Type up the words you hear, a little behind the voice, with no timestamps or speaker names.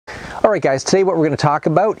Alright guys, today what we're going to talk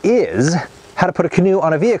about is how to put a canoe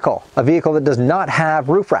on a vehicle that does not have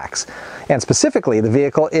roof racks. And specifically, the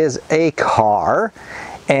vehicle is a car.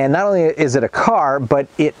 And not only is it a car, but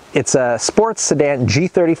it's a sports sedan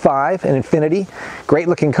G35, an Infiniti. Great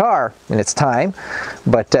looking car in its time,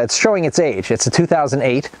 but it's showing its age. It's a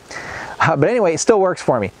 2008. But anyway, it still works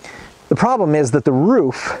for me. The problem is that the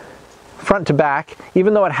roof, front to back,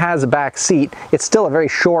 even though it has a back seat, it's still a very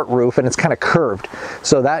short roof and it's kind of curved.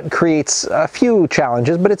 So that creates a few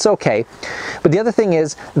challenges, but it's okay. But the other thing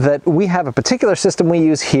is that we have a particular system we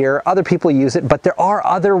use here, other people use it, but there are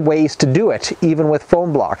other ways to do it, even with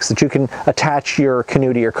foam blocks that you can attach your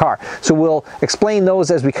canoe to your car. So we'll explain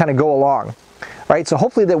those as we kind of go along. All right, so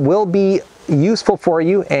hopefully that will be useful for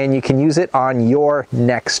you and you can use it on your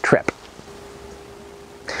next trip.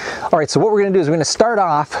 All right, so what we're going to do is we're going to start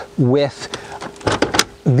off with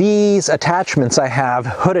these attachments I have,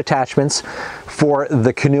 hood attachments for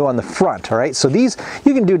the canoe on the front. All right, so these,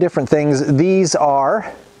 you can do different things. These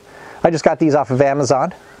are, I just got these off of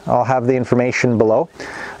Amazon. I'll have the information below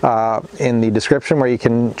in the description where you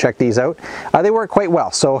can check these out. They work quite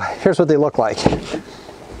well. So here's what they look like.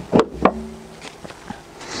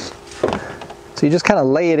 So you just kind of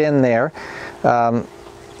lay it in there.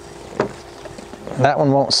 That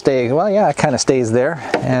one won't stay, well yeah, it kind of stays there,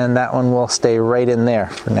 and that one will stay right in there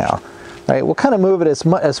for now. All right, we'll kind of move it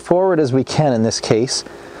as forward as we can in this case.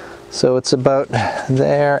 So it's about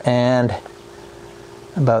there and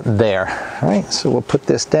about there. All right, so we'll put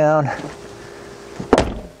this down.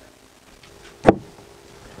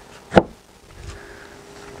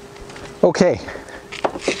 Okay,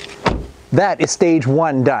 that is stage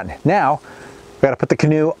one done. Now, we've got to put the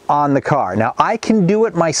canoe on the car. Now I can do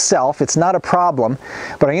it myself, it's not a problem,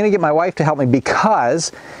 but I'm going to get my wife to help me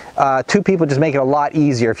because two people just make it a lot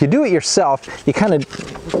easier. If you do it yourself, you kind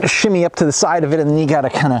of shimmy up to the side of it and then you got to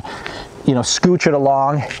kind of, you know, scooch it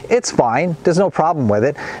along. It's fine, there's no problem with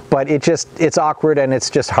it, but it's awkward and it's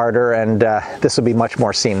just harder, and this will be much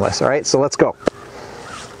more seamless. All right, so let's go.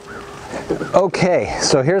 Okay,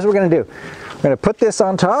 so here's what we're going to do. We're going to put this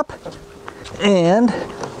on top, and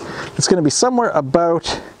it's going to be somewhere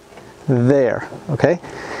about there, okay?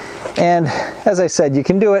 And as I said, you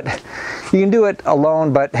can do it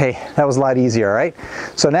alone, but hey, that was a lot easier, all right?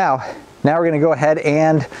 So now we're going to go ahead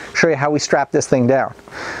and show you how we strap this thing down.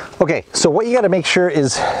 Okay, so what you got to make sure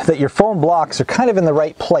is that your foam blocks are kind of in the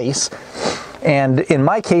right place. And in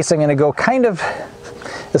my case, I'm going to go kind of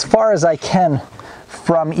as far as I can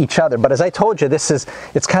from each other. But as I told you,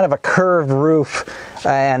 it's kind of a curved roof,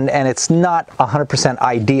 and it's not 100%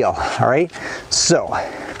 ideal. All right, so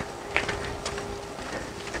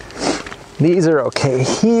these are okay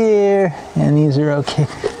here, and these are okay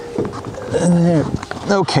there.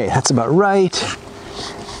 Okay, that's about right,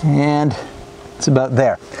 and it's about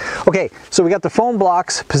there. Okay, so we got the foam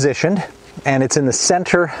blocks positioned, and it's in the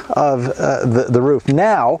center of the roof.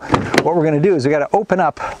 Now what we're going to do is we got to open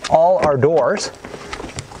up all our doors.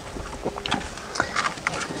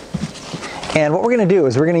 And what we're going to do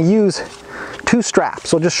is we're going to use two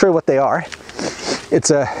straps. I'll just show you what they are. It's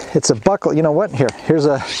a buckle. You know what? Here's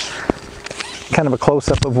a kind of a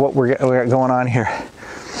close-up of what we got going on here.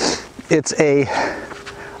 It's a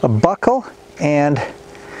buckle, and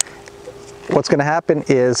what's going to happen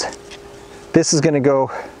is this is going to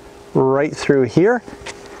go right through here,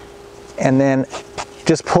 and then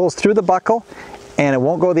just pulls through the buckle, and it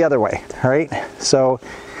won't go the other way. All right. So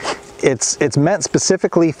it's meant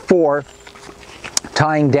specifically for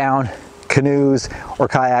tying down canoes or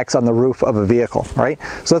kayaks on the roof of a vehicle. All right,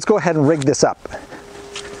 so let's go ahead and rig this up.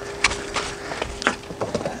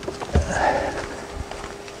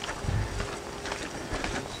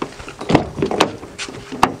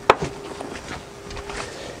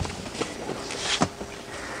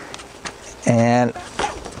 And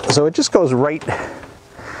so it just goes right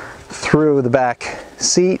through the back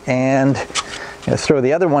seat, and I'm going to throw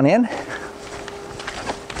the other one in.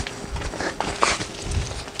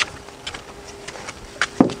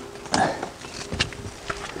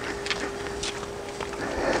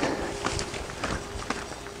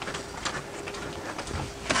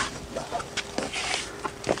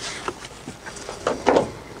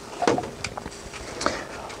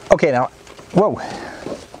 Okay, now, whoa.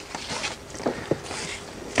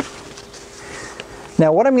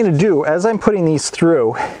 Now what I'm going to do, as I'm putting these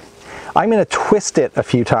through, I'm going to twist it a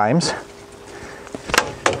few times,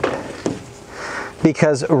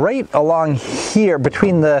 because right along here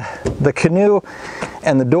between the canoe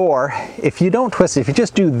and the door, if you don't twist it, if you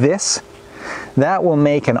just do this, that will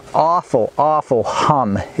make an awful, awful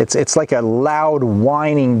hum. It's like a loud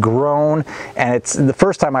whining groan, and it's the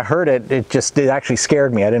first time I heard it, it actually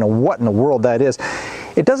scared me. I didn't know what in the world that is.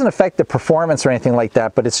 It doesn't affect the performance or anything like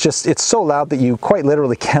that, but it's so loud that you quite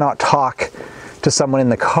literally cannot talk to someone in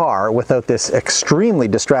the car without this extremely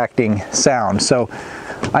distracting sound. So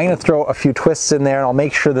I'm going to throw a few twists in there, and I'll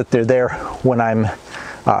make sure that they're there when I'm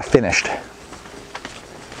finished.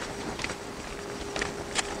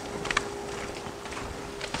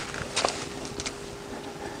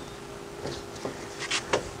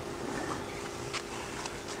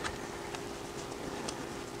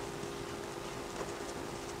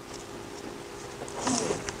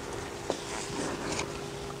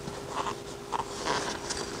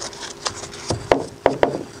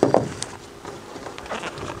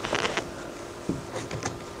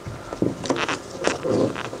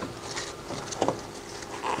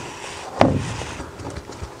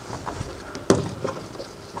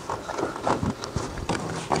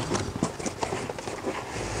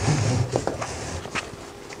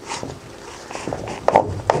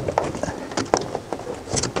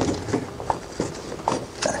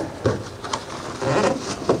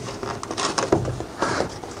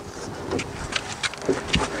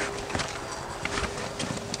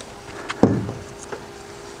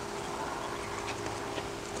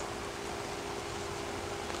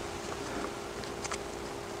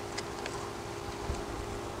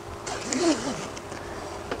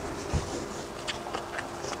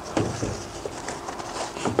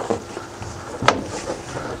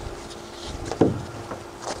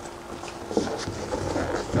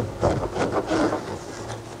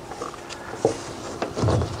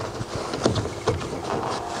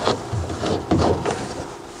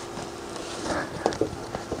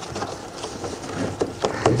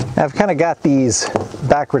 I've kind of got these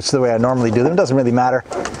backwards the way I normally do them. It doesn't really matter.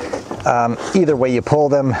 Either way you pull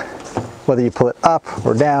them, whether you pull it up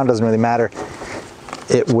or down, doesn't really matter.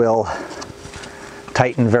 It will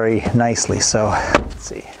tighten very nicely. So let's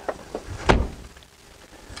see.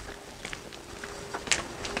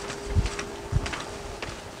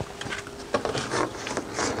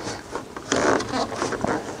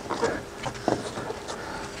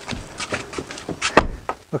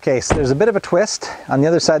 Okay, so there's a bit of a twist. On the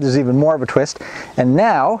other side, there's even more of a twist. And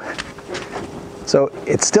now, so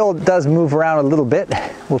it still does move around a little bit.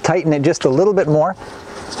 We'll tighten it just a little bit more.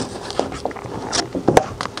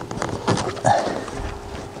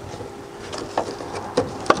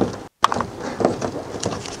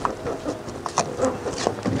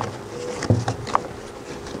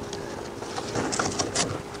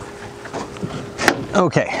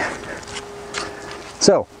 Okay,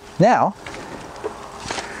 so now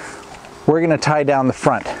we're going to tie down the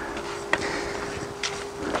front.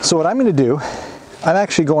 So what I'm going to do, I'm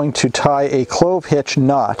actually going to tie a clove hitch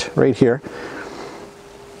knot right here.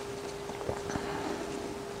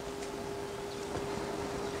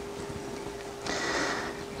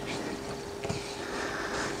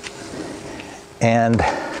 And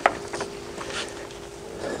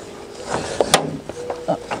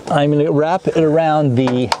I'm going to wrap it around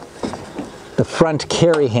the front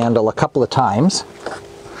carry handle a couple of times.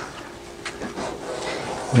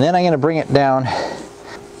 And then I'm going to bring it down.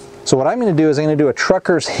 So what I'm going to do is I'm going to do a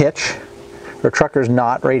trucker's hitch, or trucker's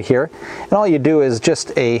knot right here. And all you do is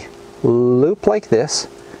just a loop like this,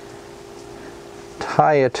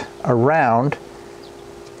 tie it around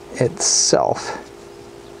itself,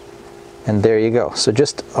 and there you go. So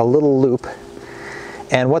just a little loop.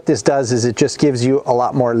 And what this does is it just gives you a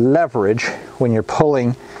lot more leverage when you're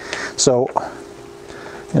pulling. So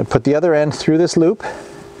I'm going to put the other end through this loop.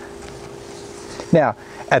 Now,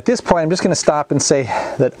 at this point, I'm just going to stop and say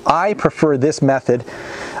that I prefer this method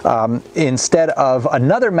instead of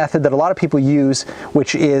another method that a lot of people use,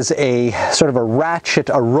 which is a sort of a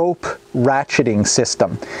rope ratcheting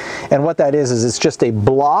system. And what that is it's just a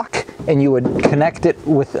block, and you would connect it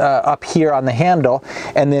with up here on the handle,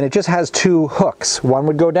 and then it just has two hooks. One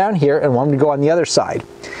would go down here, and one would go on the other side.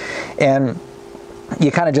 And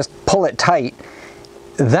you kind of just pull it tight.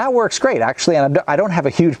 That works great, actually, and I don't have a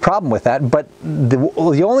huge problem with that, but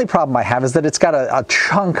the only problem I have is that it's got a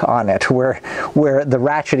chunk on it where the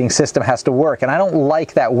ratcheting system has to work, and I don't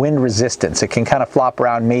like that wind resistance. It can kind of flop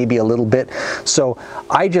around maybe a little bit, so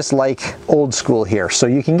I just like old school here. So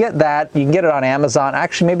you can get that, you can get it on Amazon.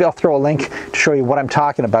 Actually, maybe I'll throw a link to show you what I'm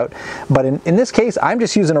talking about, but in this case, I'm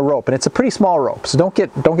just using a rope, and it's a pretty small rope, so don't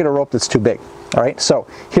get a rope that's too big. All right, so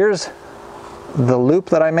here's the loop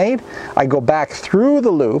that I made. I go back through the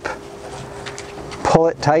loop, pull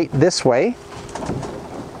it tight this way,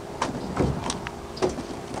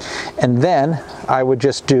 and then I would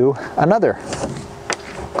just do another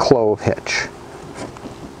clove hitch.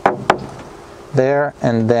 There,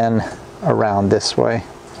 and then around this way.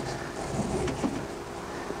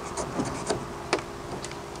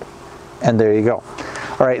 And there you go.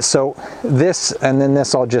 All right, so this, and then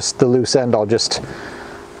this, the loose end, I'll just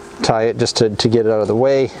tie it just to get it out of the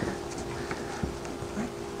way.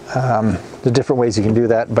 The different ways you can do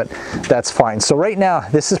that, but that's fine. So right now,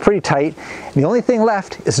 this is pretty tight. The only thing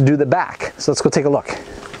left is to do the back. So let's go take a look.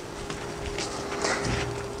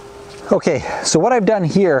 Okay, so what I've done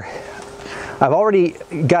here, I've already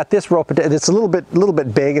got this rope. It's a little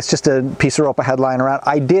bit big. It's just a piece of rope I had lying around.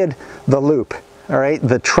 I did the loop, all right,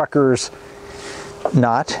 the trucker's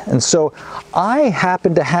knot, and so I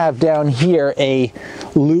happen to have down here a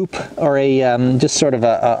loop, or a just sort of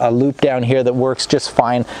a loop down here that works just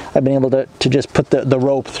fine. I've been able to just put the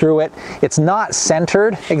rope through it. It's not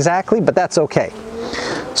centered exactly, but that's okay.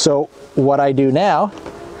 So what I do now,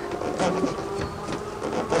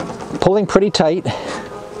 pulling pretty tight,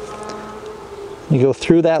 you go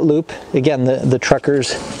through that loop, again the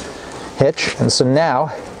trucker's hitch, and so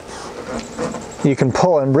now you can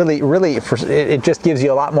pull, and really it just gives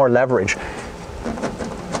you a lot more leverage.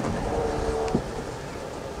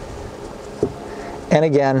 And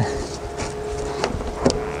again,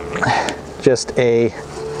 just a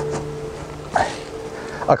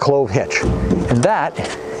clove hitch, and that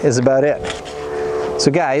is about it. So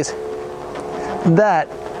guys, that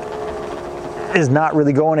is not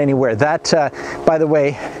really going anywhere. That, by the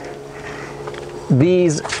way,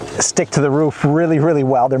 these stick to the roof really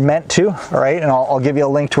well. They're meant to, all right? And I'll give you a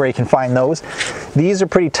link to where you can find those. These are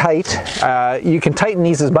pretty tight. You can tighten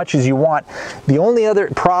these as much as you want. The only other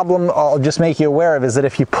problem I'll just make you aware of is that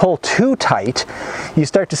if you pull too tight, you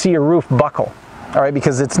start to see your roof buckle, all right?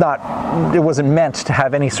 Because it wasn't meant to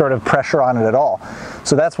have any sort of pressure on it at all.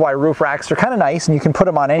 So that's why roof racks are kind of nice, and you can put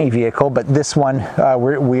them on any vehicle, but this one,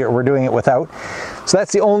 we're doing it without. So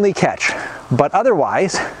that's the only catch. But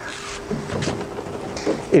otherwise,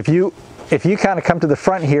 if you kind of come to the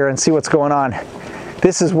front here and see what's going on,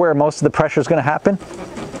 this is where most of the pressure is going to happen.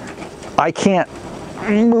 I can't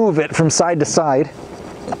move it from side to side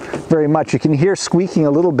very much. You can hear squeaking a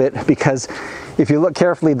little bit because if you look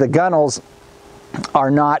carefully, the gunnels are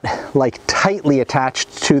not like tightly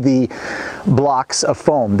attached to the blocks of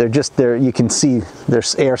foam. They're just there. You can see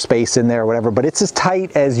there's air space in there or whatever, but it's as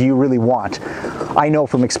tight as you really want. I know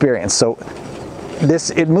from experience. So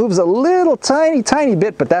it moves a little tiny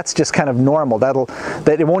bit, but that's just kind of normal.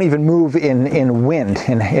 That it won't even move in wind,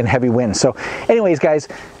 in heavy wind. So anyways, guys,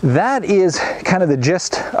 that is kind of the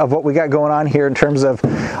gist of what we got going on here in terms of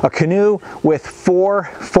a canoe with 4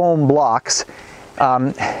 foam blocks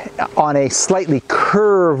on a slightly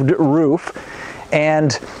curved roof.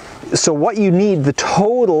 And so what you need, the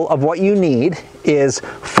total of what you need is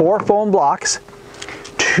 4 foam blocks,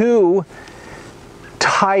 2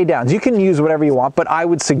 tie downs. You can use whatever you want, but I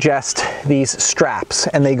would suggest these straps,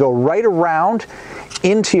 and they go right around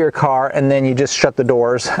into your car, and then you just shut the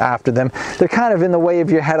doors after them. They're kind of in the way of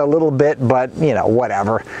your head a little bit, but you know,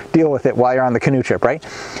 whatever. Deal with it while you're on the canoe trip, right?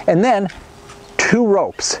 And then 2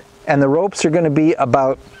 ropes, and the ropes are going to be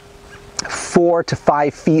about 4 to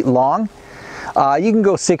 5 feet long. You can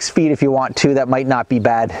go 6 feet if you want to. That might not be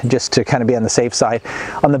bad, just to kind of be on the safe side.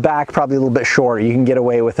 On the back, probably a little bit shorter. You can get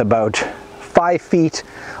away with about 5 feet.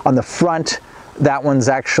 On the front, that one's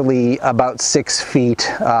actually about 6 feet.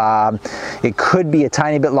 It could be a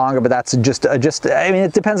tiny bit longer, but that's just I mean,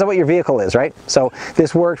 it depends on what your vehicle is, right? So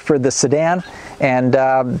this worked for the sedan, and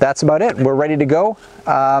that's about it. We're ready to go.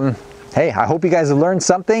 Hey, I hope you guys have learned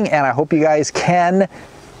something, and I hope you guys can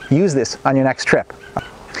use this on your next trip.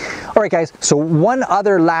 All right, guys, so one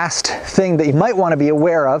other last thing that you might want to be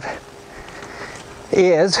aware of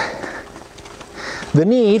is the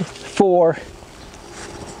need for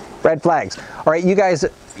red flags. All right, you guys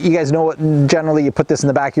know what, generally you put this in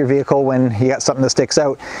the back of your vehicle when you got something that sticks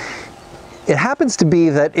out. It happens to be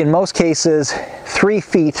that in most cases, 3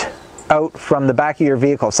 feet out from the back of your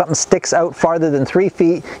vehicle, if something sticks out farther than 3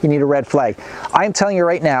 feet, you need a red flag. I'm telling you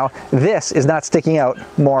right now, this is not sticking out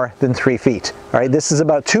more than 3 feet. All right, this is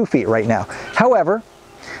about 2 feet right now. However,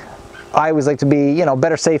 I always like to be, you know,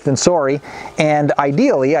 better safe than sorry, and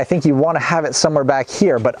ideally I think you want to have it somewhere back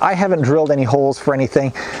here, but I haven't drilled any holes for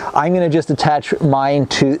anything. I'm going to just attach mine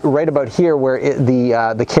to right about here where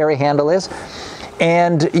the carry handle is,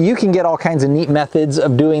 and you can get all kinds of neat methods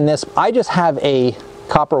of doing this. I just have a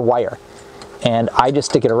copper wire, and I just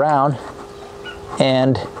stick it around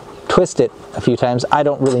and twist it a few times. I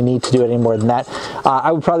don't really need to do it any more than that.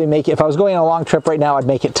 I would probably make it, if I was going on a long trip right now, I'd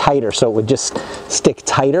make it tighter so it would just stick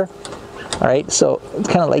tighter. All right, so it's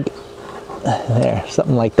kind of like there,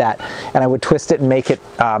 something like that, and I would twist it and make it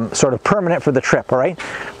sort of permanent for the trip, all right?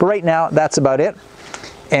 But right now, that's about it.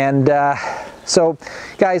 And so,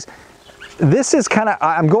 guys, this is kind of,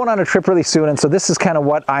 I'm going on a trip really soon, and so this is kind of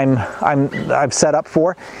what I've set up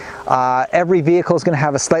for. Every vehicle is going to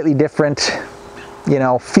have a slightly different, you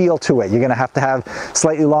know, feel to it. You're going to have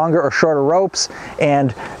slightly longer or shorter ropes,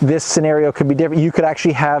 and this scenario could be different. You could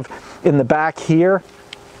actually have in the back here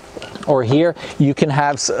or here, you can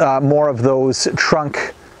have more of those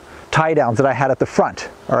trunk tie downs that I had at the front,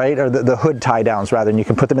 all right, or the hood tie downs rather, and you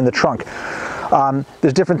can put them in the trunk.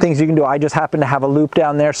 There's different things you can do. I just happen to have a loop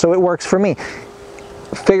down there, so it works for me.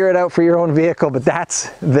 Figure it out for your own vehicle, but that's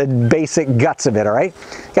the basic guts of it, all right?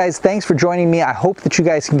 Guys, thanks for joining me. I hope that you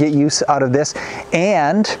guys can get use out of this.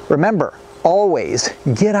 And remember, always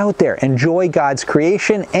get out there, enjoy God's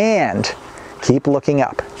creation, and keep looking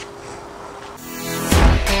up.